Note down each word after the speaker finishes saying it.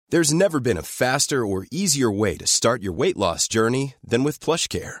There's never been a faster or easier way to start your weight loss journey than with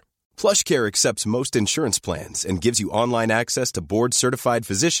PlushCare. PlushCare accepts most insurance plans and gives you online access to board-certified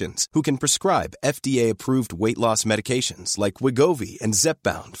physicians who can prescribe FDA-approved weight loss medications like Wegovy and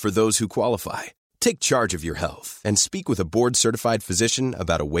Zepbound for those who qualify. Take charge of your health and speak with a board-certified physician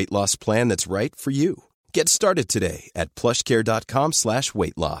about a weight loss plan that's right for you. Get started today at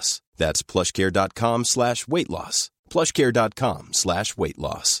plushcare.com/weight loss. That's plushcare.com/weight loss. plushcare.com/weight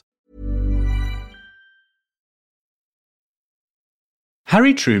loss.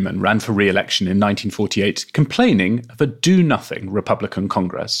 Harry Truman ran for re-election in 1948, complaining of a do-nothing Republican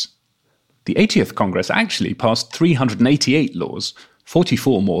Congress. The 80th Congress actually passed 388 laws,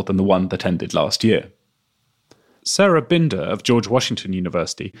 44 more than the one that ended last year. Sarah Binder of George Washington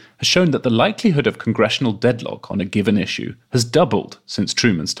University has shown that the likelihood of congressional deadlock on a given issue has doubled since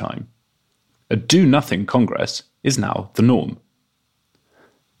Truman's time. A do-nothing Congress is now the norm.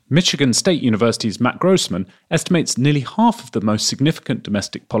 Michigan State University's Matt Grossman estimates nearly half of the most significant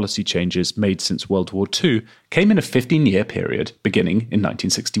domestic policy changes made since World War II came in a 15-year period beginning in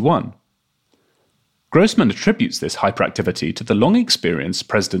 1961. Grossman attributes this hyperactivity to the long experience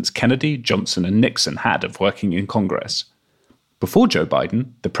Presidents Kennedy, Johnson, and Nixon had of working in Congress. Before Joe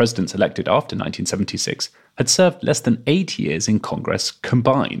Biden, the presidents elected after 1976 had served less than 8 years in Congress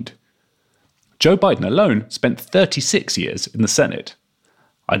combined. Joe Biden alone spent 36 years in the Senate.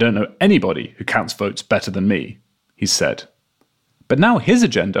 "I don't know anybody who counts votes better than me," he said. But now his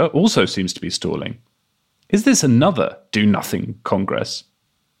agenda also seems to be stalling. Is this another do-nothing Congress?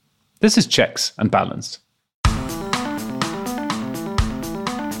 This is Checks and Balance.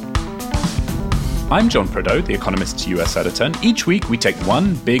 I'm John Prideaux, The Economist's US editor, and each week we take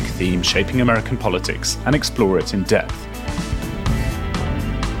one big theme shaping American politics and explore it in depth.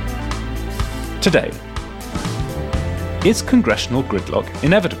 Today, is congressional gridlock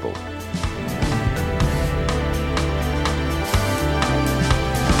inevitable?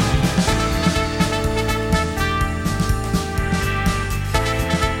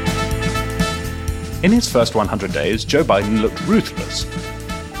 In his first 100 days, Joe Biden looked ruthless.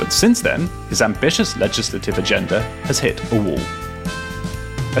 But since then, his ambitious legislative agenda has hit a wall.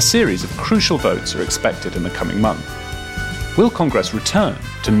 A series of crucial votes are expected in the coming month. Will Congress return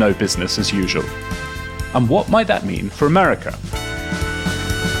to no business as usual? And what might that mean for America?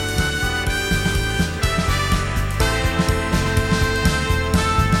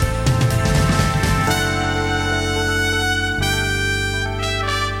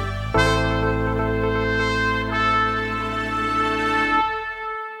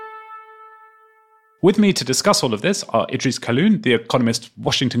 With me to discuss all of this are Idris Kaloun, The Economist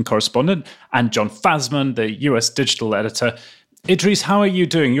Washington correspondent, and John Fasman, the US digital editor. Idris, how are you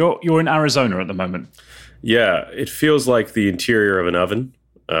doing? You're in Arizona at the moment. Yeah, it feels like the interior of an oven.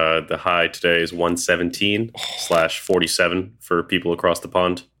 The high today is 117/47 for people across the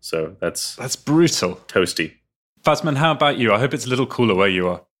pond. So that's brutal. Toasty. Fasman, how about you? I hope it's a little cooler where you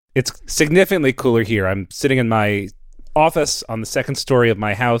are. It's significantly cooler here. I'm sitting in my office on the second story of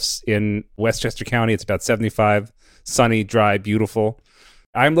my house in Westchester County. It's about 75, sunny, dry, beautiful.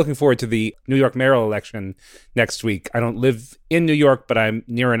 I'm looking forward to the New York mayoral election next week. I don't live in New York, but I'm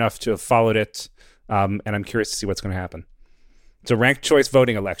near enough to have followed it, and I'm curious to see what's going to happen. It's a ranked choice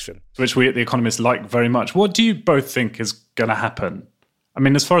voting election. Which we at The Economist like very much. What do you both think is going to happen? I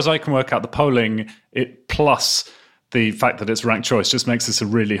mean, as far as I can work out, the polling, it plus the fact that it's ranked choice just makes this a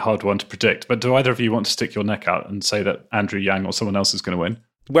really hard one to predict. But do either of you want to stick your neck out and say that Andrew Yang or someone else is going to win?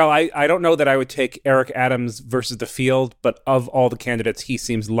 Well, I don't know that I would take Eric Adams versus the field, but of all the candidates, he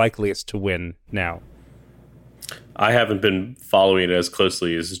seems likeliest to win now. I haven't been following it as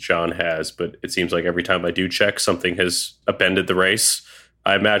closely as John has, but it seems like every time I do check, something has upended the race.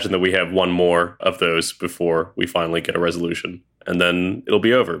 I imagine that we have one more of those before we finally get a resolution. And then it'll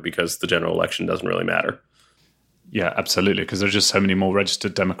be over because the general election doesn't really matter. Yeah, absolutely, because there are just so many more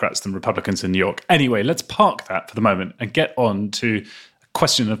registered Democrats than Republicans in New York. Anyway, let's park that for the moment and get on to a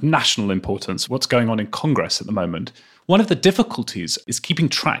question of national importance. What's going on in Congress at the moment? One of the difficulties is keeping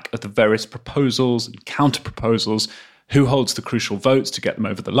track of the various proposals and counter-proposals, who holds the crucial votes to get them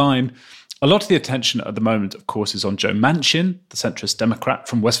over the line. A lot of the attention at the moment, of course, is on Joe Manchin, the centrist Democrat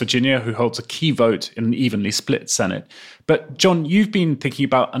from West Virginia, who holds a key vote in an evenly split Senate. But, John, you've been thinking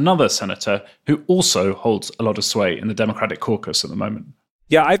about another senator who also holds a lot of sway in the Democratic caucus at the moment.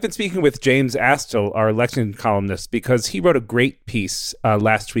 Yeah, I've been speaking with James Astle, our election columnist, because he wrote a great piece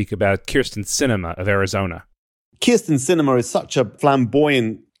last week about Kyrsten Sinema of Arizona. Kyrsten Sinema is such a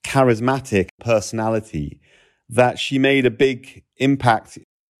flamboyant, charismatic personality that she made a big impact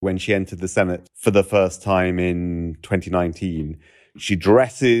when she entered the Senate for the first time in 2019. She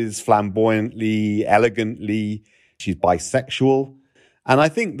dresses flamboyantly, elegantly. She's bisexual. And I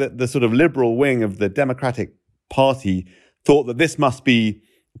think that the sort of liberal wing of the Democratic Party thought that this must be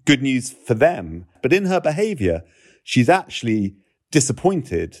good news for them. But in her behavior, she's actually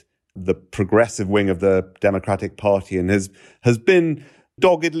disappointed the progressive wing of the Democratic Party and has been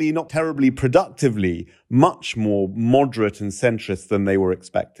doggedly, not terribly productively, much more moderate and centrist than they were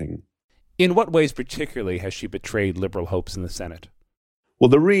expecting. In what ways particularly has she betrayed liberal hopes in the Senate? Well,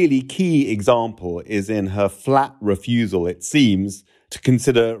 the really key example is in her flat refusal, it seems, to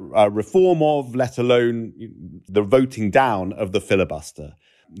consider a reform of, let alone the voting down of the filibuster.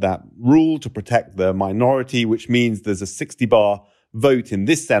 That rule to protect the minority, which means there's a 60-bar vote in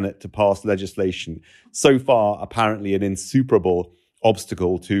this Senate to pass legislation. So far, apparently an insuperable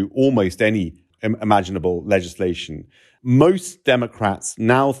obstacle to almost any imaginable legislation. Most Democrats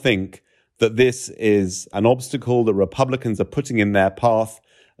now think that this is an obstacle that Republicans are putting in their path,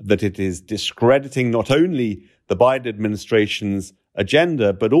 that it is discrediting not only the Biden administration's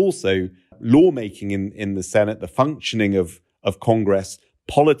agenda, but also lawmaking in the Senate, the functioning of Congress,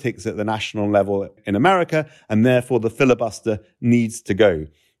 politics at the national level in America, and therefore the filibuster needs to go.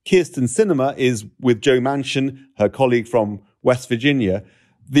 Kyrsten Sinema is, with Joe Manchin, her colleague from West Virginia,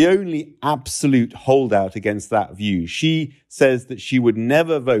 the only absolute holdout against that view. She says that she would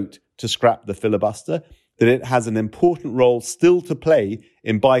never vote to scrap the filibuster, that it has an important role still to play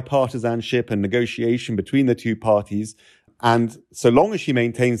in bipartisanship and negotiation between the two parties. And so long as she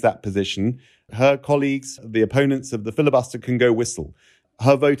maintains that position, her colleagues, the opponents of the filibuster, can go whistle.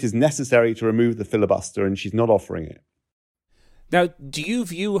 Her vote is necessary to remove the filibuster, and she's not offering it. Now, do you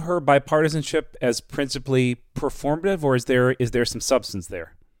view her bipartisanship as principally performative, or is there some substance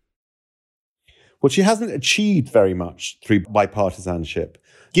there? Well, she hasn't achieved very much through bipartisanship.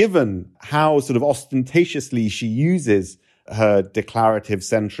 Given how sort of ostentatiously she uses her declarative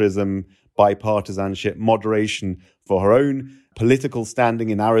centrism, bipartisanship, moderation for her own political standing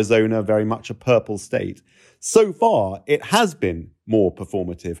in Arizona, very much a purple state. So far, it has been more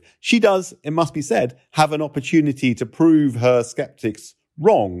performative. She does, it must be said, have an opportunity to prove her skeptics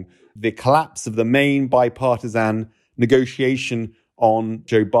wrong. The collapse of the main bipartisan negotiation on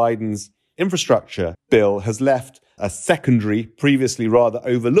Joe Biden's infrastructure bill has left a secondary, previously rather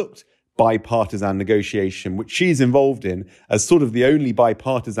overlooked bipartisan negotiation, which she's involved in as sort of the only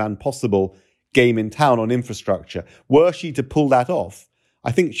bipartisan possible game in town on infrastructure. Were she to pull that off,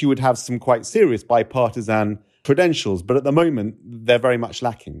 I think she would have some quite serious bipartisan credentials, but at the moment, they're very much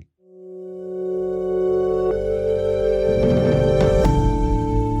lacking.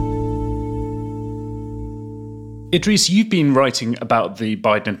 Idris, you've been writing about the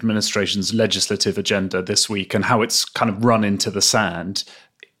Biden administration's legislative agenda this week and how it's kind of run into the sand.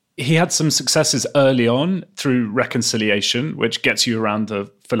 He had some successes early on through reconciliation, which gets you around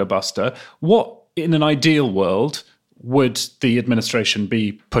the filibuster. What, in an ideal world, would the administration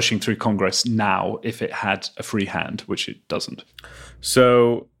be pushing through Congress now if it had a free hand, which it doesn't?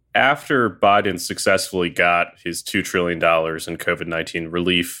 So after Biden successfully got his $2 trillion in COVID-19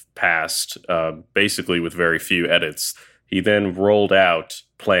 relief passed, basically with very few edits, he then rolled out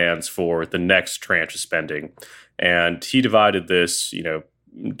plans for the next tranche of spending. And he divided this,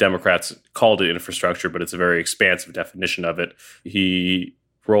 Democrats called it infrastructure, but it's a very expansive definition of it. He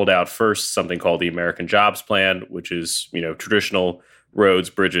rolled out first something called the American Jobs Plan, which is, traditional roads,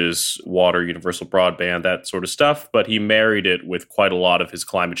 bridges, water, universal broadband, that sort of stuff. But he married it with quite a lot of his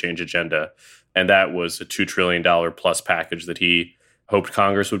climate change agenda. And that was a $2 trillion plus package that he hoped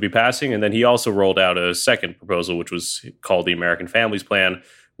Congress would be passing. And then he also rolled out a second proposal, which was called the American Families Plan,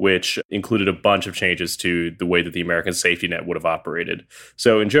 which included a bunch of changes to the way that the American safety net would have operated.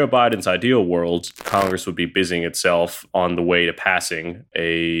 So in Joe Biden's ideal world, Congress would be busying itself on the way to passing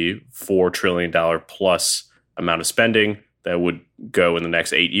a $4 trillion plus amount of spending that would go in the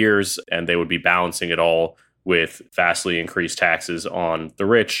next 8 years, and they would be balancing it all with vastly increased taxes on the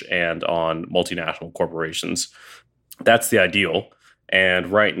rich and on multinational corporations. That's the ideal. And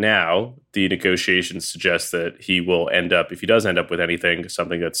right now, the negotiations suggest that he will end up, if he does end up with anything,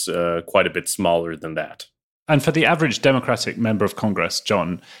 something that's quite a bit smaller than that. And for the average Democratic member of Congress,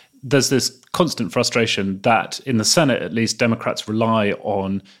 John, there's this constant frustration that in the Senate, at least, Democrats rely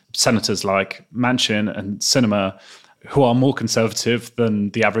on senators like Manchin and Sinema, who are more conservative than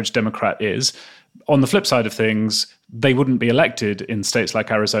the average Democrat is. On the flip side of things, they wouldn't be elected in states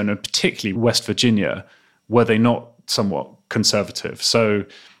like Arizona, particularly West Virginia, were they not somewhat conservative. So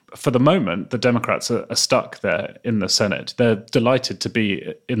for the moment, the Democrats are stuck there in the Senate. They're delighted to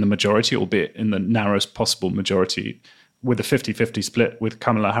be in the majority, albeit in the narrowest possible majority, with a 50-50 split with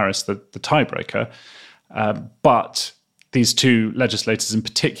Kamala Harris, the tiebreaker. But these two legislators in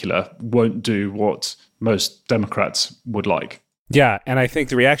particular won't do what most Democrats would like. Yeah, and I think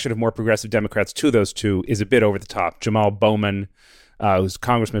the reaction of more progressive Democrats to those two is a bit over the top. Jamal Bowman, who's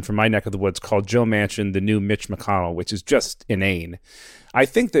congressman from my neck of the woods, called Joe Manchin the new Mitch McConnell, which is just inane. I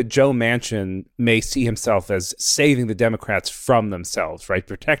think that Joe Manchin may see himself as saving the Democrats from themselves, right?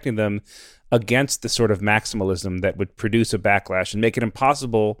 Protecting them against the sort of maximalism that would produce a backlash and make it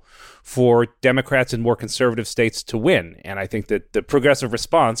impossible for Democrats in more conservative states to win. And I think that the progressive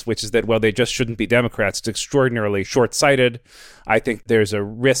response, which is that, well, they just shouldn't be Democrats, is extraordinarily short-sighted. I think there's a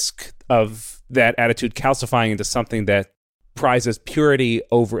risk of that attitude calcifying into something that prizes purity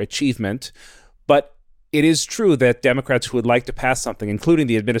over achievement. But it is true that Democrats who would like to pass something, including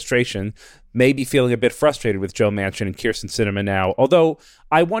the administration, may be feeling a bit frustrated with Joe Manchin and Kyrsten Sinema now, although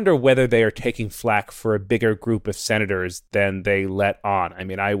I wonder whether they are taking flack for a bigger group of senators than they let on. I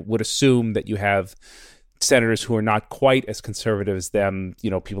mean, I would assume that you have senators who are not quite as conservative as them,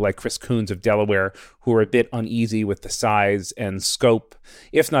 people like Chris Coons of Delaware, who are a bit uneasy with the size and scope,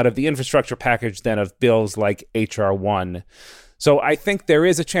 if not of the infrastructure package, then of bills like H.R. 1. So I think there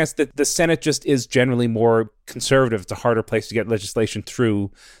is a chance that the Senate just is generally more conservative. It's a harder place to get legislation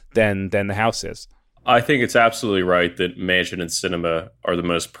through than the House is. I think it's absolutely right that Manchin and Sinema are the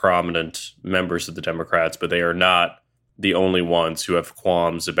most prominent members of the Democrats, but they are not the only ones who have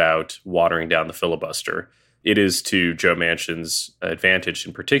qualms about watering down the filibuster. It is to Joe Manchin's advantage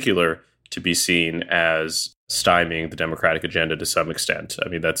in particular to be seen as stymieing the Democratic agenda to some extent. I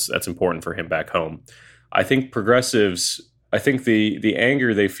mean, that's important for him back home. I think progressives... I think the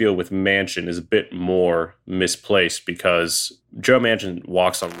anger they feel with Manchin is a bit more misplaced because Joe Manchin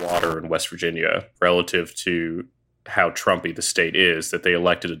walks on water in West Virginia relative to how Trumpy the state is. That they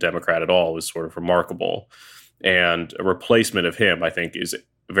elected a Democrat at all is sort of remarkable. And a replacement of him, I think, is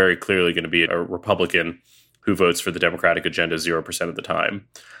very clearly going to be a Republican who votes for the Democratic agenda 0% of the time.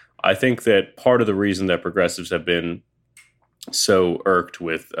 I think that part of the reason that progressives have been so irked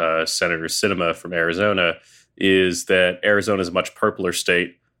with Senator Sinema from Arizona is that Arizona is a much purpler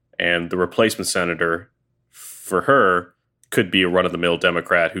state, and the replacement senator for her could be a run-of-the-mill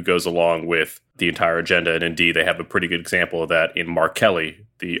Democrat who goes along with the entire agenda. And indeed, they have a pretty good example of that in Mark Kelly,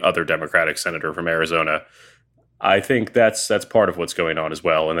 the other Democratic senator from Arizona. I think that's part of what's going on as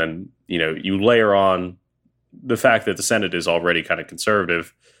well. And then, you layer on the fact that the Senate is already kind of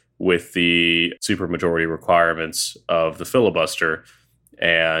conservative with the supermajority requirements of the filibuster,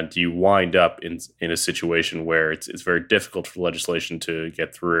 and you wind up in a situation where it's very difficult for legislation to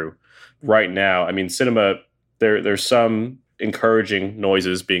get through. Right now, I mean, Sinema, there's some encouraging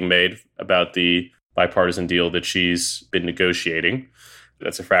noises being made about the bipartisan deal that she's been negotiating.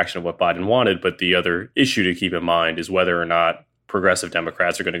 That's a fraction of what Biden wanted, but the other issue to keep in mind is whether or not progressive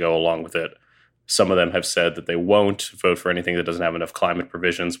Democrats are going to go along with it. Some of them have said that they won't vote for anything that doesn't have enough climate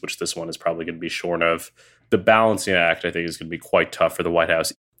provisions, which this one is probably going to be shorn of. The Balancing Act, I think, is going to be quite tough for the White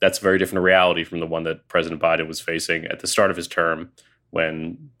House. That's a very different reality from the one that President Biden was facing at the start of his term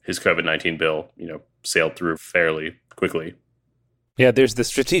when his COVID-19 bill, sailed through fairly quickly. Yeah, there's the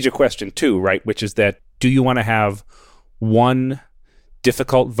strategic question too, right? Which is that, do you want to have one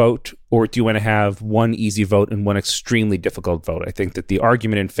difficult vote, or do you want to have one easy vote and one extremely difficult vote? I think that the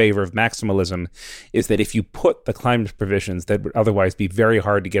argument in favor of maximalism is that if you put the climate provisions that would otherwise be very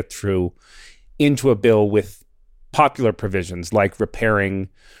hard to get through into a bill with popular provisions like repairing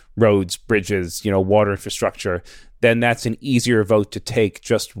roads, bridges, water infrastructure, then that's an easier vote to take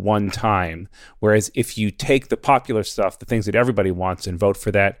just one time. Whereas if you take the popular stuff, the things that everybody wants, and vote for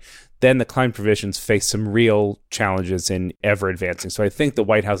that, then the climate provisions face some real challenges in ever advancing. So I think the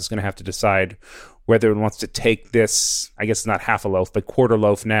White House is going to have to decide whether it wants to take this, I guess it's not half a loaf, but quarter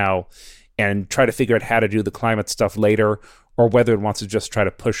loaf now, and try to figure out how to do the climate stuff later, or whether it wants to just try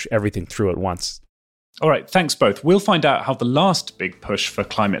to push everything through at once. All right, thanks both. We'll find out how the last big push for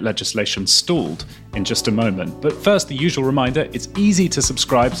climate legislation stalled in just a moment. But first, the usual reminder, it's easy to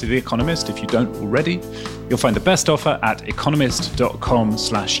subscribe to The Economist if you don't already. You'll find the best offer at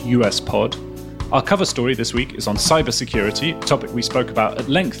economist.com/USpod. Our cover story this week is on cybersecurity, a topic we spoke about at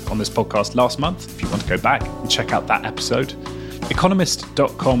length on this podcast last month, if you want to go back and check out that episode.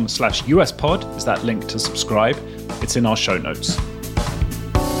 Economist.com/USpod is that link to subscribe. It's in our show notes.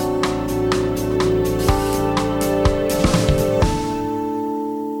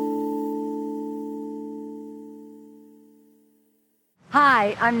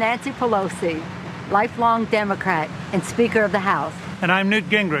 Hi, I'm Nancy Pelosi, lifelong Democrat and Speaker of the House. And I'm Newt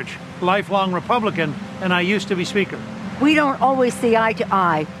Gingrich, lifelong Republican, and I used to be Speaker. We don't always see eye to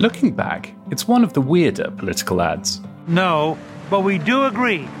eye. Looking back, it's one of the weirder political ads. No, but we do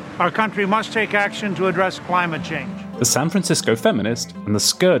agree our country must take action to address climate change. The San Francisco feminist and the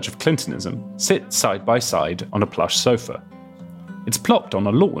scourge of Clintonism sit side by side on a plush sofa. It's plopped on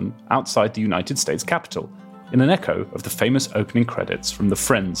a lawn outside the United States Capitol, in an echo of the famous opening credits from the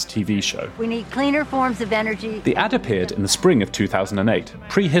Friends TV show. We need cleaner forms of energy. The ad appeared in the spring of 2008,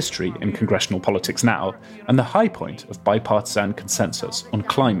 prehistory in congressional politics now, and the high point of bipartisan consensus on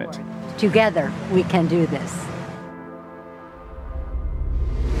climate. Together, we can do this.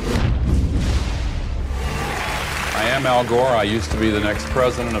 I am Al Gore. I used to be the next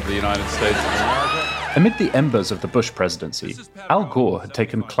president of the United States of America. Amid the embers of the Bush presidency, Al Gore had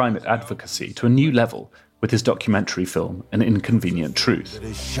taken climate advocacy to a new level with his documentary film, An Inconvenient Truth. It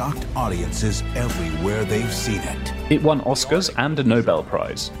has shocked audiences everywhere they've seen it. It won Oscars and a Nobel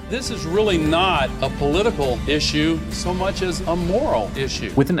Prize. This is really not a political issue so much as a moral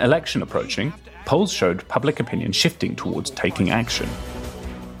issue. With an election approaching, polls showed public opinion shifting towards taking action.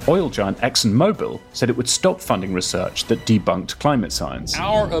 Oil giant ExxonMobil said it would stop funding research that debunked climate science.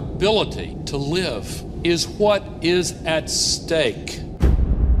 Our ability to live is what is at stake.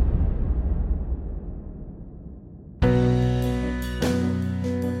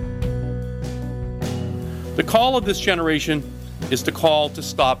 The call of this generation is the call to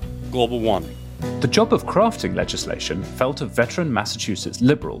stop global warming. The job of crafting legislation fell to veteran Massachusetts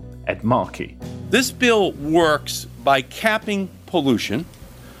Liberal Ed Markey. This bill works by capping pollution,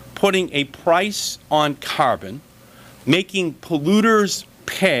 putting a price on carbon, making polluters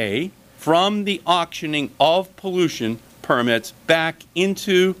pay from the auctioning of pollution permits back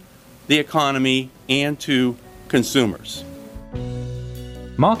into the economy and to consumers.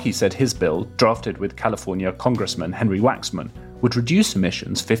 Markey said his bill, drafted with California Congressman Henry Waxman, would reduce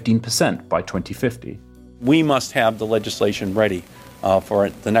emissions 15% by 2050. We must have the legislation ready for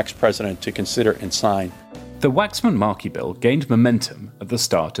the next president to consider and sign. The Waxman-Markey bill gained momentum at the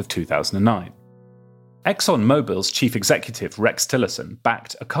start of 2009. ExxonMobil's chief executive Rex Tillerson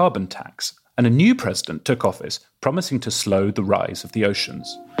backed a carbon tax, and a new president took office, promising to slow the rise of the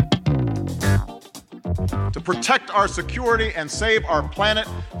oceans. To protect our security and save our planet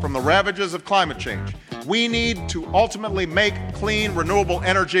from the ravages of climate change, we need to ultimately make clean, renewable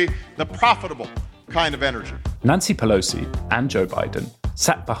energy the profitable kind of energy. Nancy Pelosi and Joe Biden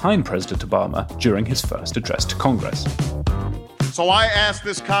sat behind President Obama during his first address to Congress. So I ask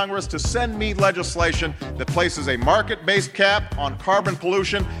this Congress to send me legislation that places a market-based cap on carbon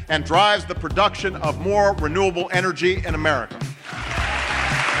pollution and drives the production of more renewable energy in America.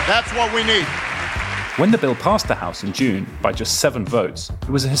 That's what we need. When the bill passed the House in June by just 7 votes, it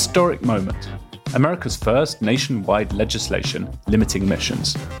was a historic moment. America's first nationwide legislation limiting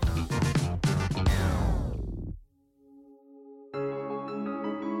emissions.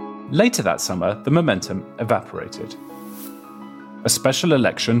 Later that summer, the momentum evaporated. A special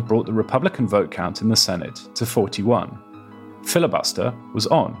election brought the Republican vote count in the Senate to 41. Filibuster was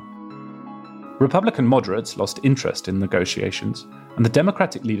on. Republican moderates lost interest in negotiations, and the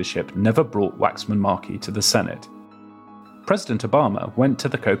Democratic leadership never brought Waxman-Markey to the Senate. President Obama went to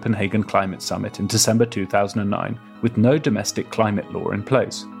the Copenhagen Climate Summit in December 2009 with no domestic climate law in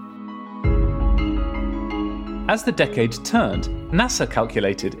place. As the decade turned, NASA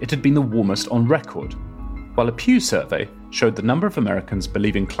calculated it had been the warmest on record, while a Pew survey showed the number of Americans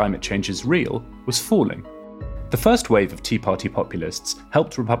believing climate change is real was falling. The first wave of Tea Party populists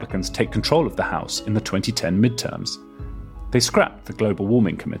helped Republicans take control of the House in the 2010 midterms. They scrapped the Global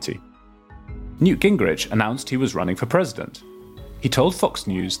Warming Committee. Newt Gingrich announced he was running for president. He told Fox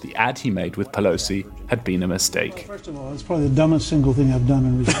News the ad he made with Pelosi had been a mistake. First of all, it's probably the dumbest single thing I've done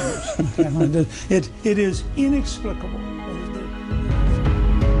in recent years. It is inexplicable.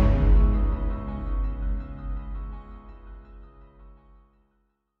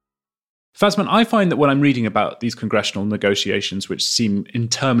 Fazman, I find that when I'm reading about these congressional negotiations, which seem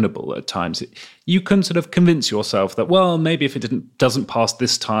interminable at times, you can sort of convince yourself that, well, maybe if it doesn't pass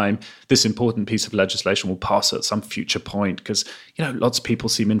this time, this important piece of legislation will pass at some future point because, lots of people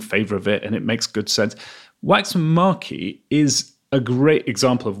seem in favor of it and it makes good sense. Waxman-Markey is a great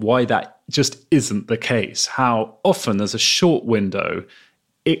example of why that just isn't the case. How often there's a short window,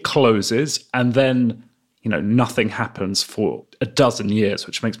 it closes, and then nothing happens for a dozen years,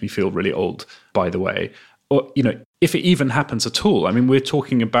 which makes me feel really old, by the way. Or, if it even happens at all. I mean, we're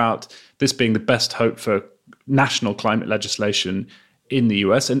talking about this being the best hope for national climate legislation in the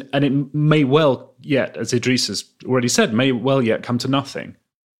US, and it may well yet, as Idris has already said, may well yet come to nothing.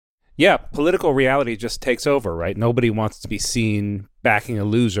 Yeah, political reality just takes over, right? Nobody wants to be seen backing a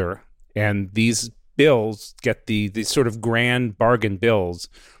loser, and these bills get the sort of grand bargain bills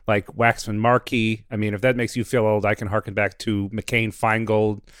like Waxman-Markey. I mean, if that makes you feel old, I can harken back to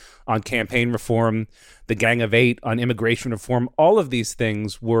McCain-Feingold on campaign reform, the Gang of Eight on immigration reform. All of these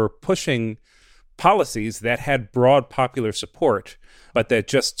things were pushing policies that had broad popular support, but that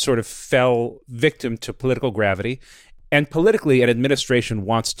just sort of fell victim to political gravity. And politically, an administration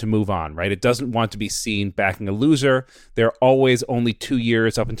wants to move on, right? It doesn't want to be seen backing a loser. They're always only 2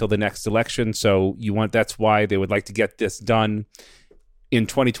 years up until the next election. So that's why they would like to get this done in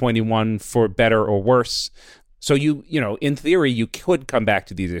 2021 for better or worse. So in theory, you could come back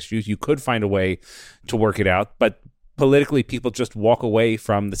to these issues. You could find a way to work it out. But politically, people just walk away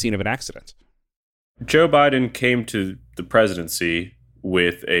from the scene of an accident. Joe Biden came to the presidency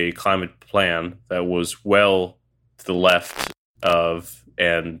with a climate plan that was well to the left of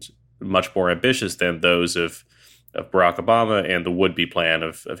and much more ambitious than those of Barack Obama and the would-be plan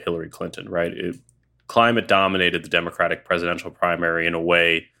of Hillary Clinton, right? Climate dominated the Democratic presidential primary in a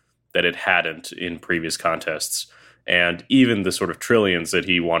way that it hadn't in previous contests. And even the sort of trillions that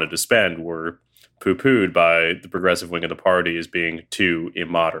he wanted to spend were poo-pooed by the progressive wing of the party as being too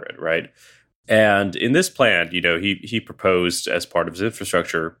immoderate, right? And in this plan, he proposed as part of his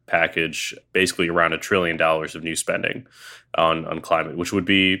infrastructure package basically around $1 trillion of new spending on climate, which would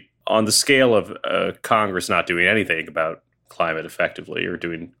be on the scale of Congress not doing anything about climate effectively or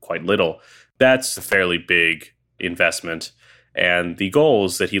doing quite little. That's a fairly big investment. And the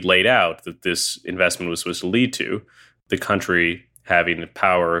goals that he laid out that this investment was supposed to lead to, the country having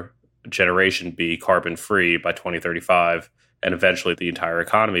power generation be carbon-free by 2035, and eventually the entire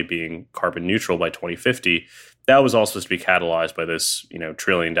economy being carbon neutral by 2050, that was all supposed to be catalyzed by this, $1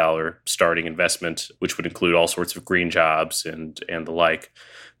 trillion starting investment, which would include all sorts of green jobs and the like.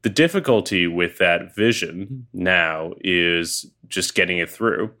 The difficulty with that vision now is just getting it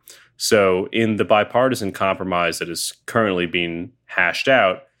through. So in the bipartisan compromise that is currently being hashed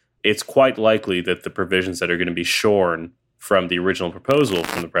out, it's quite likely that the provisions that are going to be shorn from the original proposal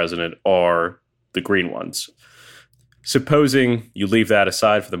from the president are the green ones. Supposing you leave that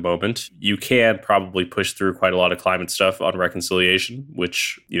aside for the moment, you can probably push through quite a lot of climate stuff on reconciliation,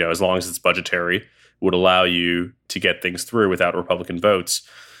 which, as long as it's budgetary, would allow you to get things through without Republican votes.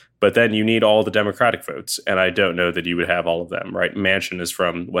 But then you need all the Democratic votes, and I don't know that you would have all of them, right? Manchin is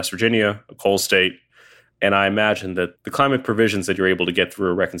from West Virginia, a coal state, and I imagine that the climate provisions that you're able to get through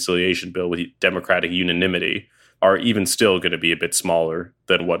a reconciliation bill with Democratic unanimity are even still going to be a bit smaller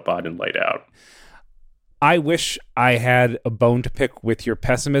than what Biden laid out. I wish I had a bone to pick with your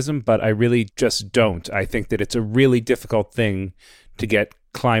pessimism, but I really just don't. I think that it's a really difficult thing to get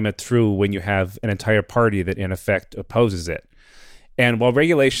climate through when you have an entire party that, in effect, opposes it. And while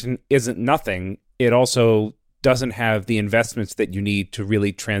regulation isn't nothing, it also doesn't have the investments that you need to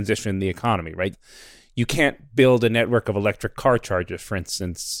really transition the economy, right? You can't build a network of electric car chargers, for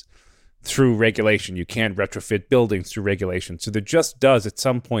instance, through regulation. You can't retrofit buildings through regulation. So there just does, at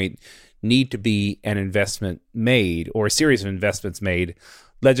some point, need to be an investment made or a series of investments made.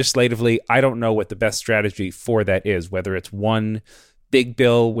 Legislatively, I don't know what the best strategy for that is, whether it's one big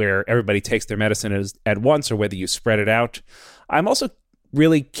bill where everybody takes their medicine at once or whether you spread it out. I'm also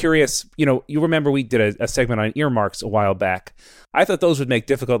really curious, you remember we did a segment on earmarks a while back. I thought those would make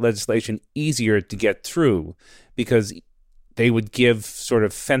difficult legislation easier to get through because they would give sort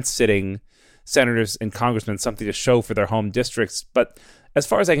of fence-sitting senators and congressmen something to show for their home districts. But as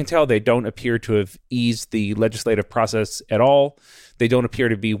far as I can tell, they don't appear to have eased the legislative process at all. They don't appear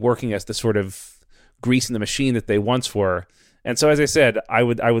to be working as the sort of grease in the machine that they once were. And so, as I said, I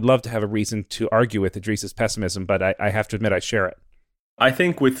would love to have a reason to argue with Idris's pessimism, but I have to admit I share it. I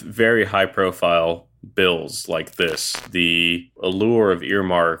think with very high-profile bills like this, the allure of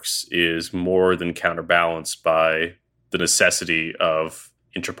earmarks is more than counterbalanced by the necessity of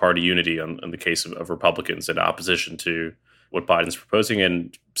inter-party unity in the case of Republicans in opposition to what Biden's proposing.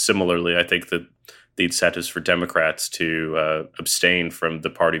 And similarly, I think that the incentives for Democrats to abstain from the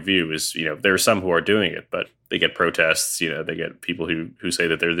party view is, there are some who are doing it, but they get protests, they get people who say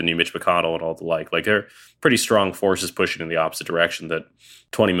that they're the new Mitch McConnell and all the like. Like, there are pretty strong forces pushing in the opposite direction that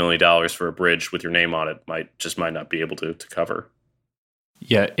 $20 million for a bridge with your name on it might not be able to cover.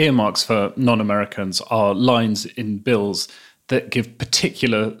 Yeah, earmarks for non-Americans are lines in bills that give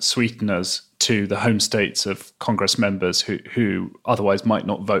particular sweeteners to the home states of Congress members who otherwise might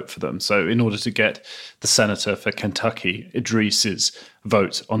not vote for them. So in order to get the senator for Kentucky, Idris's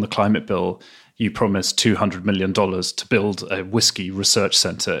vote on the climate bill, you promised $200 million to build a whiskey research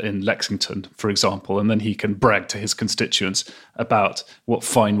center in Lexington, for example, and then he can brag to his constituents about what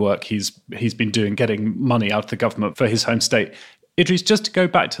fine work he's been doing getting money out of the government for his home state. Idris, just to go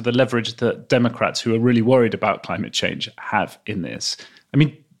back to the leverage that Democrats who are really worried about climate change have in this, I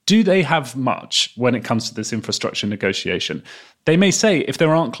mean, do they have much when it comes to this infrastructure negotiation? They may say, if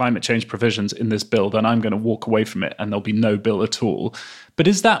there aren't climate change provisions in this bill, then I'm going to walk away from it and there'll be no bill at all. But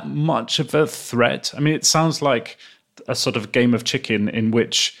is that much of a threat? I mean, it sounds like a sort of game of chicken in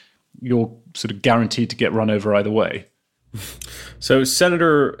which you're sort of guaranteed to get run over either way. So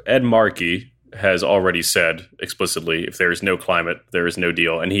Senator Ed Markey has already said explicitly, if there is no climate, there is no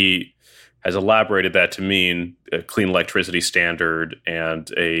deal. And he has elaborated that to mean a clean electricity standard and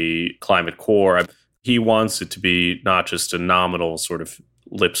a climate core. He wants it to be not just a nominal sort of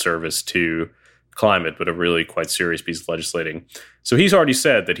lip service to climate, but a really quite serious piece of legislating. So he's already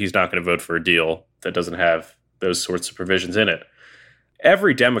said that he's not going to vote for a deal that doesn't have those sorts of provisions in it.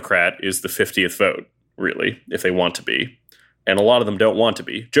 Every Democrat is the 50th vote, really, if they want to be. And a lot of them don't want to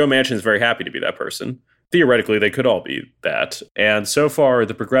be. Joe Manchin is very happy to be that person. Theoretically, they could all be that. And so far,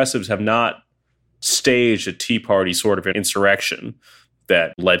 the progressives have not staged a Tea Party sort of an insurrection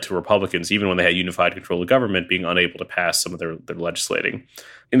that led to Republicans, even when they had unified control of government, being unable to pass some of their legislating.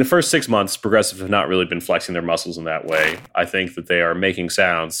 In the first 6 months, progressives have not really been flexing their muscles in that way. I think that they are making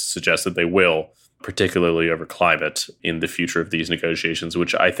sounds to suggest that they will, particularly over climate, in the future of these negotiations,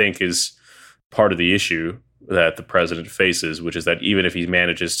 which I think is part of the issue that the president faces, which is that even if he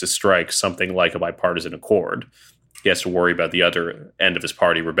manages to strike something like a bipartisan accord, he has to worry about the other end of his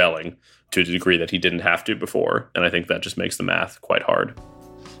party rebelling to a degree that he didn't have to before. And I think that just makes the math quite hard.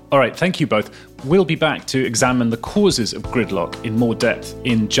 All right, thank you both. We'll be back to examine the causes of gridlock in more depth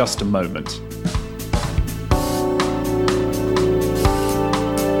in just a moment.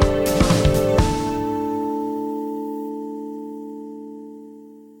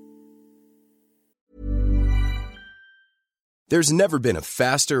 There's never been a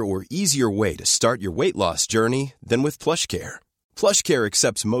faster or easier way to start your weight loss journey than with PlushCare. PlushCare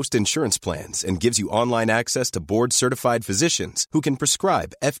accepts most insurance plans and gives you online access to board-certified physicians who can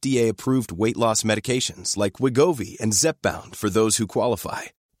prescribe FDA-approved weight loss medications like Wegovy and Zepbound for those who qualify.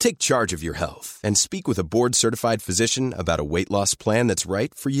 Take charge of your health and speak with a board-certified physician about a weight loss plan that's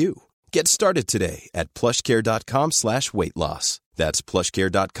right for you. Get started today at plushcare.com/weight loss. That's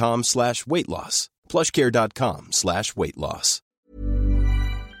plushcare.com/weight loss. plushcare.com/weight loss.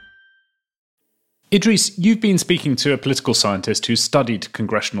 Idris, you've been speaking to a political scientist who studied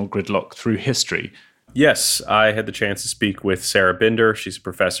congressional gridlock through history. Yes, I had the chance to speak with Sarah Binder. She's a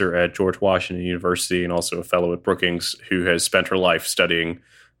professor at George Washington University and also a fellow at Brookings who has spent her life studying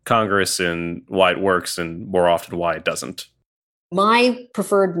Congress and why it works and more often why it doesn't. My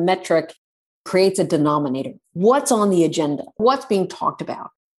preferred metric creates a denominator. What's on the agenda? What's being talked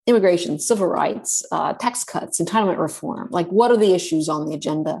about? Immigration, civil rights, tax cuts, entitlement reform. Like, what are the issues on the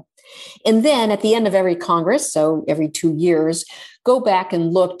agenda? And then at the end of every Congress, so every 2 years, go back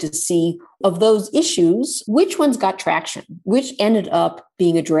and look to see of those issues, which ones got traction, which ended up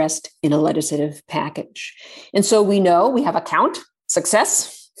being addressed in a legislative package. And so we know we have a count,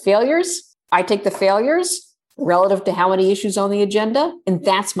 success, failures. I take the failures relative to how many issues on the agenda, and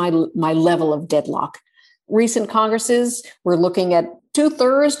that's my level of deadlock. Recent Congresses, we're looking at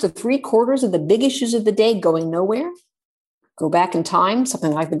 2/3 to 3/4 of the big issues of the day going nowhere. Go back in time,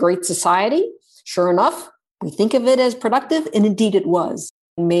 something like the Great Society. Sure enough, we think of it as productive, and indeed it was.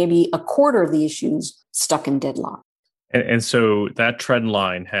 Maybe a quarter of the issues stuck in deadlock. And so that trend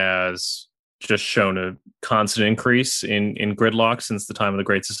line has just shown a constant increase in gridlock since the time of the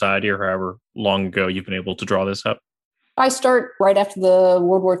Great Society, or however long ago you've been able to draw this up. I start right after the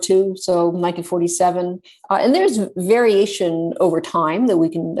World War II, so 1947. And there's variation over time that we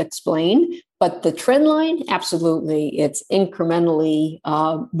can explain. But the trend line, absolutely, it's incrementally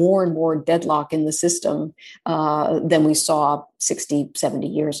more and more deadlock in the system than we saw 60, 70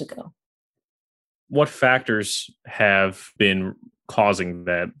 years ago. What factors have been causing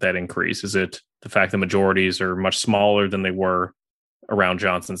that increase? Is it the fact that majorities are much smaller than they were around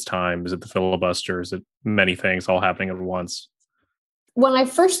Johnson's time? Is it the filibuster? Is it many things all happening at once? When I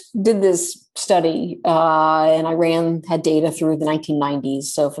first did this study, and I had data through the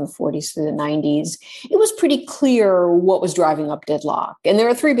 1990s, so from the 40s to the 90s, it was pretty clear what was driving up deadlock. And there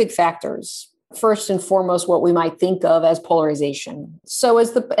are three big factors. First and foremost, what we might think of as polarization. So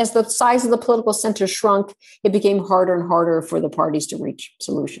as the size of the political center shrunk, it became harder and harder for the parties to reach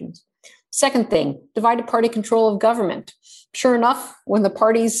solutions. Second thing, divided party control of government. Sure enough, when the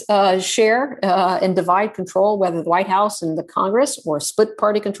parties share and divide control, whether the White House and the Congress or split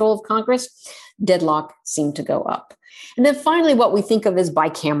party control of Congress, deadlock seemed to go up. And then finally, what we think of as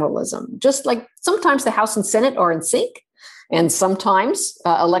bicameralism. Just like sometimes the House and Senate are in sync, And sometimes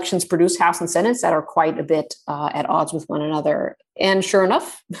elections produce House and Senates that are quite a bit at odds with one another. And sure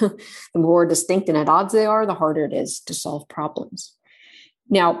enough, the more distinct and at odds they are, the harder it is to solve problems.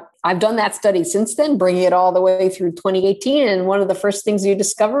 Now, I've done that study since then, bringing it all the way through 2018. And one of the first things you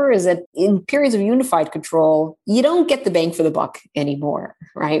discover is that in periods of unified control, you don't get the bang for the buck anymore,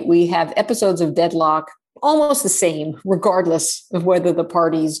 right? We have episodes of deadlock almost the same, regardless of whether the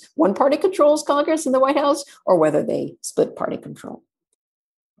parties, one party controls Congress and the White House, or whether they split party control.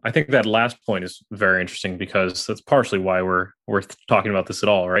 I think that last point is very interesting because that's partially why we're talking about this at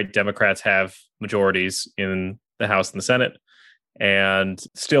all, right? Democrats have majorities in the House and the Senate. And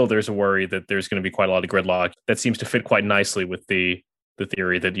still, there's a worry that there's going to be quite a lot of gridlock. That seems to fit quite nicely with the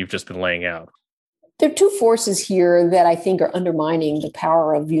theory that you've just been laying out. There are two forces here that I think are undermining the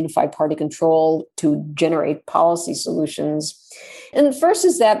power of unified party control to generate policy solutions. And the first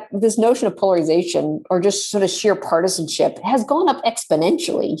is that this notion of polarization or just sort of sheer partisanship has gone up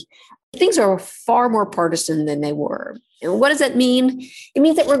exponentially. Things are far more partisan than they were. And what does that mean? It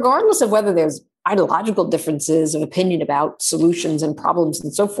means that regardless of whether there's ideological differences of opinion about solutions and problems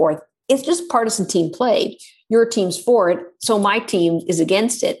and so forth, it's just partisan team play. Your team's for it, so my team is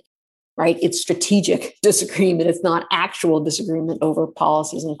against it, right? It's strategic disagreement. It's not actual disagreement over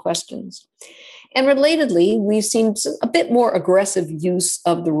policies and questions. And relatedly, we've seen a bit more aggressive use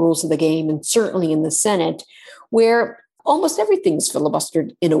of the rules of the game, and certainly in the Senate, where almost everything's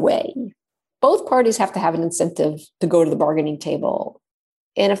filibustered in a way. Both parties have to have an incentive to go to the bargaining table.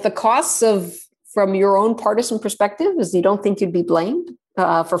 And if the costs from your own partisan perspective is you don't think you'd be blamed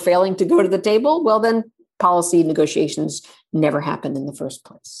for failing to go to the table, well, then policy negotiations never happened in the first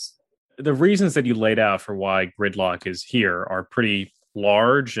place. The reasons that you laid out for why gridlock is here are pretty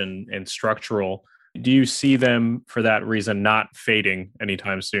large and structural. Do you see them, for that reason, not fading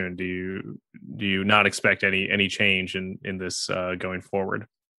anytime soon? Do you not expect any change in this going forward?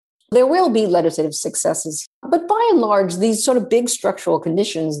 There will be legislative successes, but by and large, these sort of big structural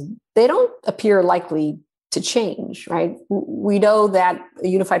conditions, they don't appear likely to change, right? We know that a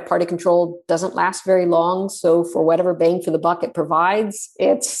unified party control doesn't last very long. So for whatever bang for the buck it provides,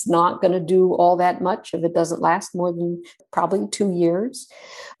 it's not going to do all that much if it doesn't last more than probably 2 years.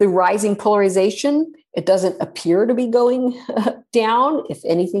 The rising polarization, it doesn't appear to be going down. If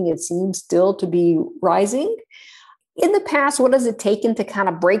anything, it seems still to be rising. In the past, what has it taken to kind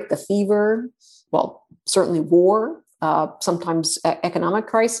of break the fever? Well, certainly war, sometimes economic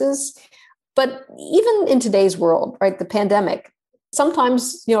crisis. But even in today's world, right, the pandemic,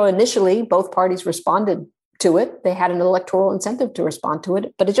 sometimes, initially both parties responded to it. They had an electoral incentive to respond to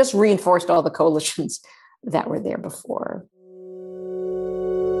it, but it just reinforced all the coalitions that were there before.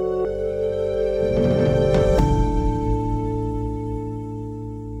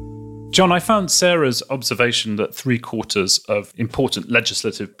 John, I found Sarah's observation that 3/4 of important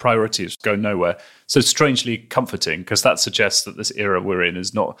legislative priorities go nowhere so strangely comforting, because that suggests that this era we're in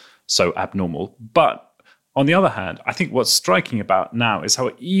is not so abnormal. But on the other hand, I think what's striking about now is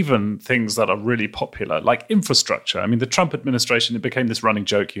how even things that are really popular, like infrastructure, I mean, the Trump administration, it became this running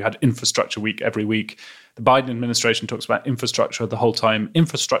joke. You had infrastructure week every week. The Biden administration talks about infrastructure the whole time.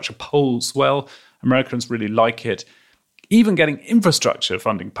 Infrastructure polls well. Americans really like it. Even getting infrastructure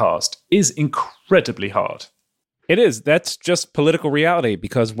funding passed is incredibly hard. It is. That's just political reality,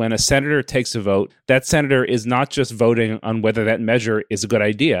 because when a senator takes a vote, that senator is not just voting on whether that measure is a good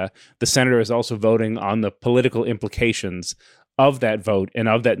idea. The senator is also voting on the political implications of that vote and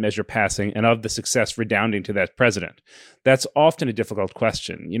of that measure passing and of the success redounding to that president. That's often a difficult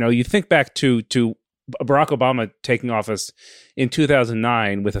question. You think back to Barack Obama taking office in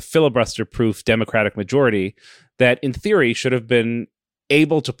 2009 with a filibuster-proof Democratic majority that, in theory, should have been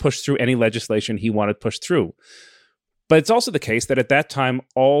able to push through any legislation he wanted pushed through. But it's also the case that at that time,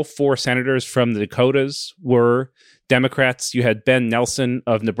 all 4 senators from the Dakotas were Democrats. You had Ben Nelson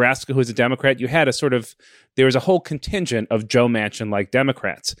of Nebraska, who was a Democrat. You had there was a whole contingent of Joe Manchin-like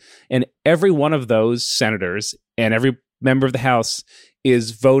Democrats. And every one of those senators and every member of the House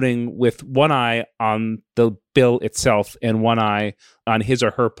is voting with one eye on the bill itself and one eye on his or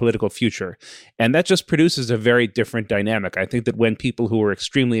her political future. And that just produces a very different dynamic. I think that when people who are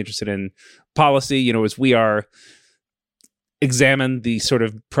extremely interested in policy, as we are, examine the sort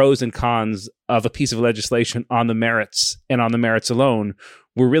of pros and cons of a piece of legislation on the merits and on the merits alone,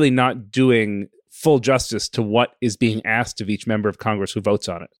 we're really not doing full justice to what is being asked of each member of Congress who votes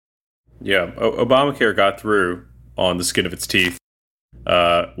on it. Yeah, Obamacare got through on the skin of its teeth.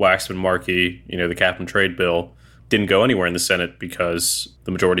 Waxman-Markey, the cap and trade bill, didn't go anywhere in the Senate because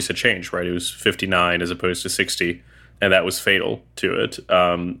the majorities had changed, right? It was 59 as opposed to 60, and that was fatal to it.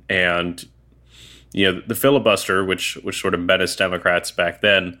 And the filibuster, which sort of menaced Democrats back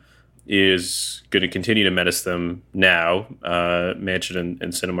then, is going to continue to menace them now. Manchin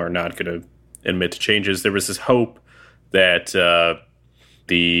and Sinema are not going to admit to changes. There was this hope that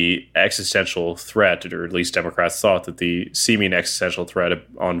the existential threat, or at least Democrats thought that the seeming existential threat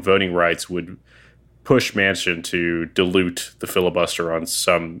on voting rights would push Manchin to dilute the filibuster on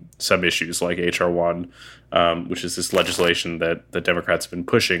some issues like H.R. 1, which is this legislation that the Democrats have been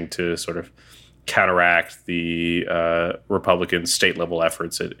pushing to sort of counteract the Republican state-level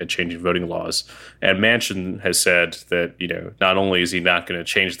efforts at changing voting laws. And Manchin has said that, not only is he not going to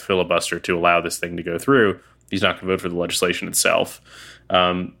change the filibuster to allow this thing to go through, he's not going to vote for the legislation itself.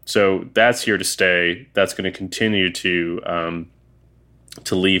 So that's here to stay. That's going to continue to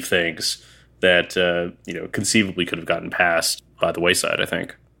leave things that conceivably could have gotten passed by the wayside, I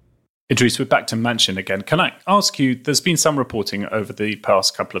think. Idris, we're back to Manchin again. Can I ask you, there's been some reporting over the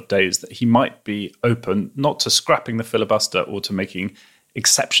past couple of days that he might be open not to scrapping the filibuster or to making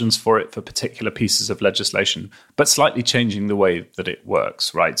exceptions for it for particular pieces of legislation, but slightly changing the way that it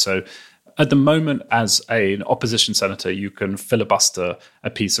works, right? So at the moment, as an opposition senator, you can filibuster a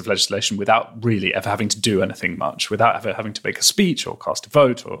piece of legislation without really ever having to do anything much, without ever having to make a speech or cast a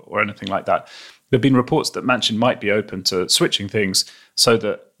vote or anything like that. There have been reports that Manchin might be open to switching things so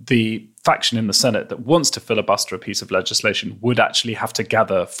that the faction in the Senate that wants to filibuster a piece of legislation would actually have to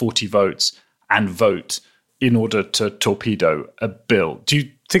gather 40 votes and vote in order to torpedo a bill. Do you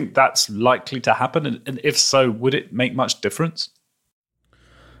think that's likely to happen? And if so, would it make much difference?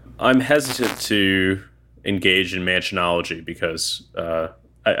 I'm hesitant to engage in Manchinology because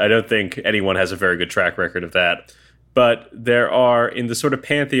I don't think anyone has a very good track record of that. But there are, in the sort of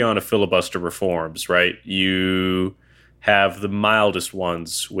pantheon of filibuster reforms, right, you have the mildest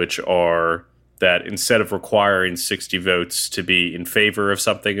ones, which are that instead of requiring 60 votes to be in favor of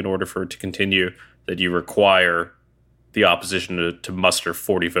something in order for it to continue, that you require the opposition to muster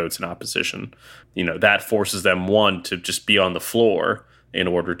 40 votes in opposition. That forces them, one, to just be on the floor in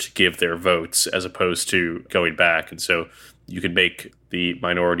order to give their votes as opposed to going back. And so you can make the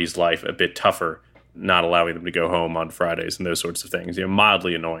minority's life a bit tougher, not allowing them to go home on Fridays and those sorts of things.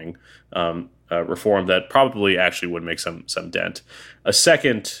 Mildly annoying reform that probably actually would make some dent. A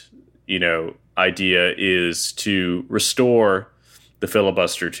second, idea is to restore the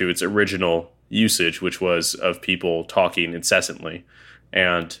filibuster to its original usage, which was of people talking incessantly,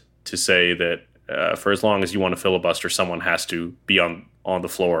 and to say that for as long as you want to filibuster, someone has to be on the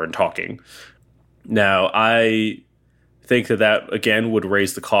floor and talking. Now, I think that again would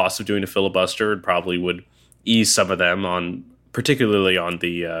raise the cost of doing a filibuster and probably would ease some of them particularly on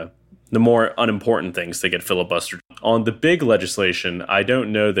the more unimportant things that get filibustered. On the big legislation, I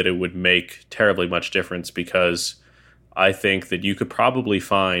don't know that it would make terribly much difference because I think that you could probably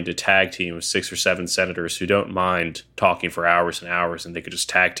find a tag team of 6 or 7 senators who don't mind talking for hours and hours, and they could just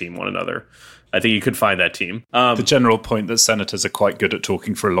tag team one another. I think you could find that team. The general point that senators are quite good at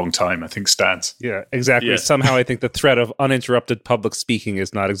talking for a long time, I think, stands. Yeah, exactly. Yeah. Somehow I think the threat of uninterrupted public speaking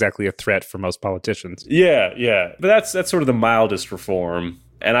is not exactly a threat for most politicians. Yeah. But that's sort of the mildest reform.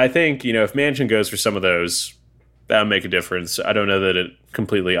 And I think, if Manchin goes for some of those, that would make a difference. I don't know that it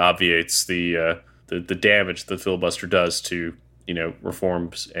completely obviates the damage the filibuster does to,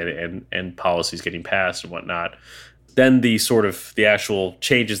 reforms and policies getting passed and whatnot. Then the actual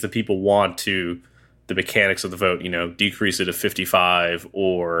changes that people want to the mechanics of the vote, decrease it to 55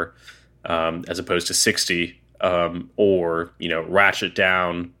 or as opposed to 60, or, ratchet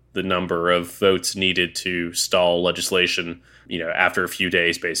down the number of votes needed to stall legislation. After a few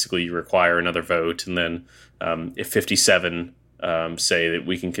days, basically, you require another vote. And then if 57 say that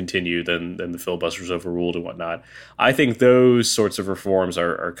we can continue, then the filibuster is overruled and whatnot. I think those sorts of reforms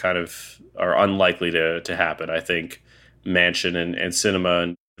are unlikely to happen. I think Manchin and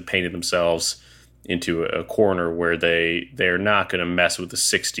Sinema painted themselves into a corner where they're not going to mess with the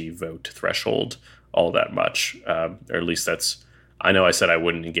 60 vote threshold all that much. Or at least I know I said I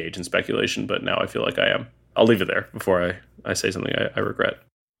wouldn't engage in speculation, but now I feel like I am. I'll leave it there before I say something I regret.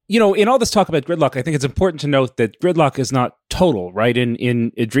 In all this talk about gridlock, I think it's important to note that gridlock is not total, right?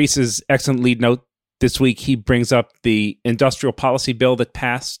 In Idris's excellent lead note this week, he brings up the industrial policy bill that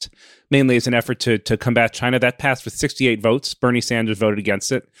passed, mainly as an effort to combat China. That passed with 68 votes. Bernie Sanders voted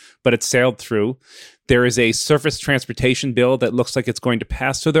against it, but it sailed through. There is a surface transportation bill that looks like it's going to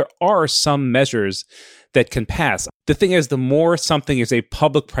pass. So there are some measures that can pass. The thing is, the more something is a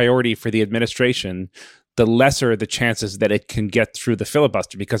public priority for the administration, the lesser the chances that it can get through the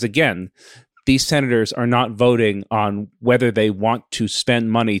filibuster. Because again, these senators are not voting on whether they want to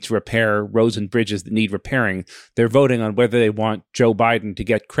spend money to repair roads and bridges that need repairing. They're voting on whether they want Joe Biden to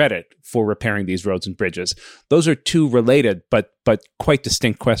get credit for repairing these roads and bridges. Those are two related but quite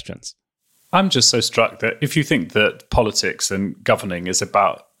distinct questions. I'm just so struck that if you think that politics and governing is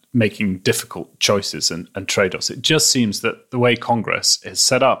about making difficult choices and trade-offs, it just seems that the way Congress is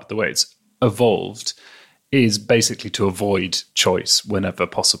set up, the way it's evolved, is basically to avoid choice whenever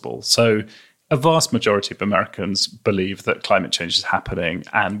possible. So a vast majority of Americans believe that climate change is happening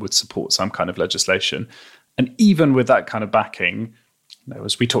and would support some kind of legislation. And even with that kind of backing,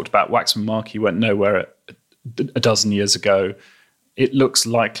 as we talked about, Waxman-Markey went nowhere a dozen years ago. It looks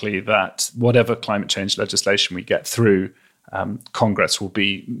likely that whatever climate change legislation we get through, Congress will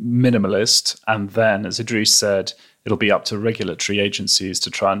be minimalist. And then, as Idris said, it'll be up to regulatory agencies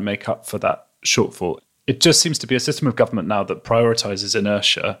to try and make up for that shortfall. It just seems to be a system of government now that prioritizes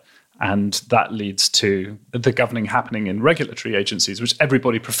inertia, and that leads to the governing happening in regulatory agencies, which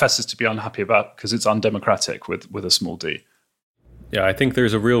everybody professes to be unhappy about because it's undemocratic with a small d. Yeah, I think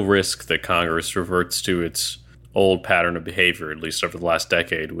there's a real risk that Congress reverts to its old pattern of behavior, at least over the last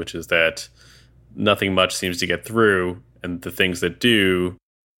decade, which is that nothing much seems to get through, and the things that do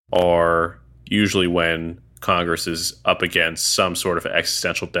are usually when Congress is up against some sort of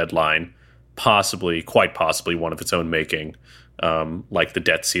existential deadline, quite possibly one of its own making, like the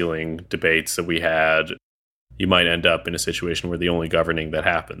debt ceiling debates that we had. You might end up in a situation where the only governing that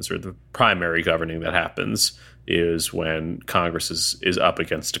happens, or the primary governing that happens, is when Congress is up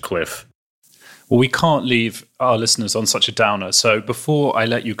against a cliff. Well, we can't leave our listeners on such a downer. So before I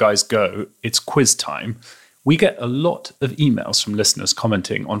let you guys go, it's quiz time. We get a lot of emails from listeners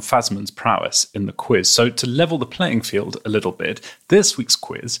commenting on Fazman's prowess in the quiz. So to level the playing field a little bit, this week's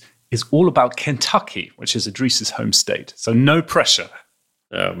quiz is all about Kentucky, which is Idris's home state. So no pressure.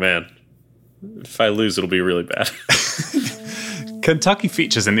 Oh, man. If I lose, it'll be really bad. Kentucky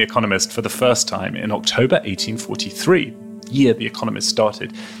features in The Economist for the first time in October 1843, year The Economist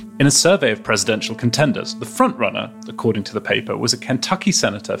started. In a survey of presidential contenders, the frontrunner, according to the paper, was a Kentucky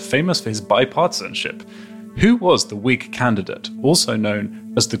senator famous for his bipartisanship. Who was the Whig candidate, also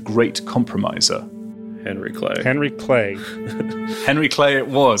known as the Great Compromiser? Henry Clay. Henry Clay. Henry Clay it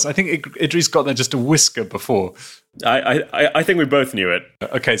was. I think Idris got there just a whisker before. I think we both knew it.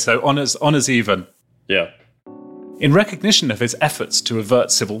 Okay, so honors even. Yeah. In recognition of his efforts to avert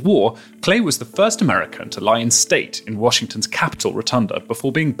civil war, Clay was the first American to lie in state in Washington's Capitol Rotunda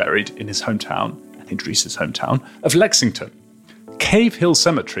before being buried in his hometown, Idris's hometown, of Lexington. Cave Hill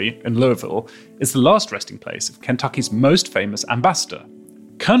Cemetery in Louisville is the last resting place of Kentucky's most famous ambassador.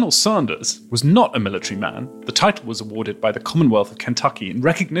 Colonel Sanders was not a military man. The title was awarded by the Commonwealth of Kentucky in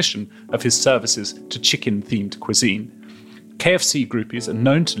recognition of his services to chicken-themed cuisine. KFC groupies are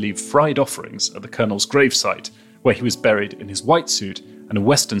known to leave fried offerings at the colonel's gravesite, where he was buried in his white suit and a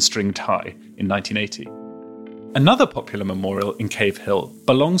western string tie in 1980. Another popular memorial in Cave Hill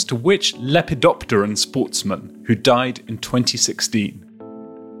belongs to which Lepidopteran sportsman who died in 2016?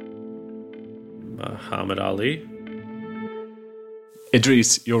 Muhammad Ali?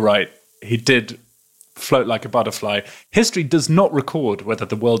 Idris, you're right. He did float like a butterfly. History does not record whether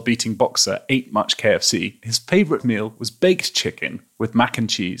the world-beating boxer ate much KFC. His favourite meal was baked chicken with mac and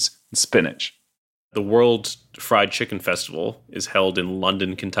cheese and spinach. The World Fried Chicken Festival is held in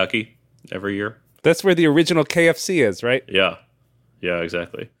London, Kentucky every year. That's where the original KFC is, right? Yeah. Yeah,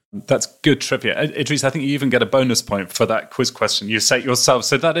 exactly. That's good trivia. Idris, I think you even get a bonus point for that quiz question. You say it yourself.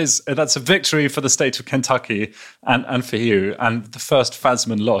 So that's a victory for the state of Kentucky and for you, and the first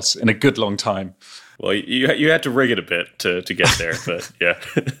Fazman loss in a good long time. Well, you had to rig it a bit to get there, but yeah,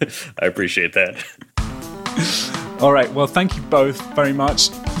 I appreciate that. All right. Well, thank you both very much.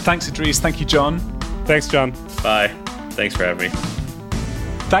 Thanks, Idris. Thank you, John. Thanks, John. Bye. Thanks for having me.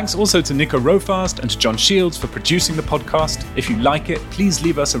 Thanks also to Nico Rofast and to John Shields for producing the podcast. If you like it, please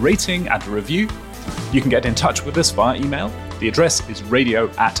leave us a rating and a review. You can get in touch with us via email. The address is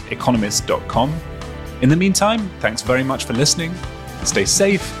radio@economist.com. In the meantime, thanks very much for listening. Stay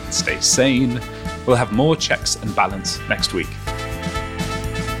safe, stay sane. We'll have more checks and balance next week.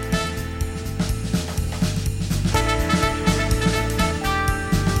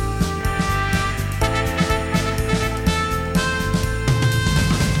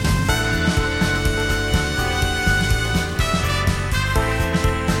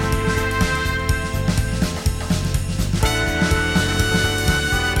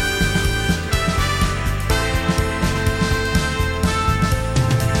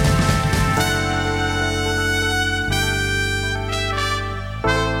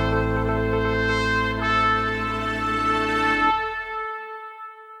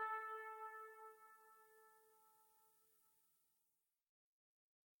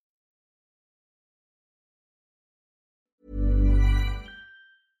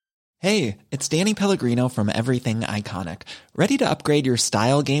 Hey, it's Danny Pellegrino from Everything Iconic. Ready to upgrade your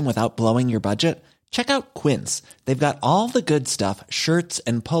style game without blowing your budget? Check out Quince. They've got all the good stuff, shirts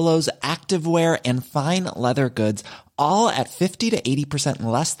and polos, activewear, and fine leather goods, all at 50 to 80%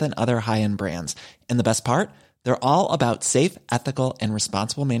 less than other high-end brands. And the best part? They're all about safe, ethical, and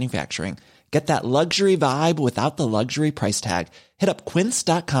responsible manufacturing. Get that luxury vibe without the luxury price tag. Hit up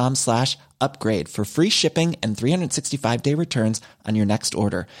quince.com/upgrade for free shipping and 365-day returns on your next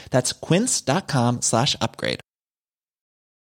order. That's quince.com/upgrade.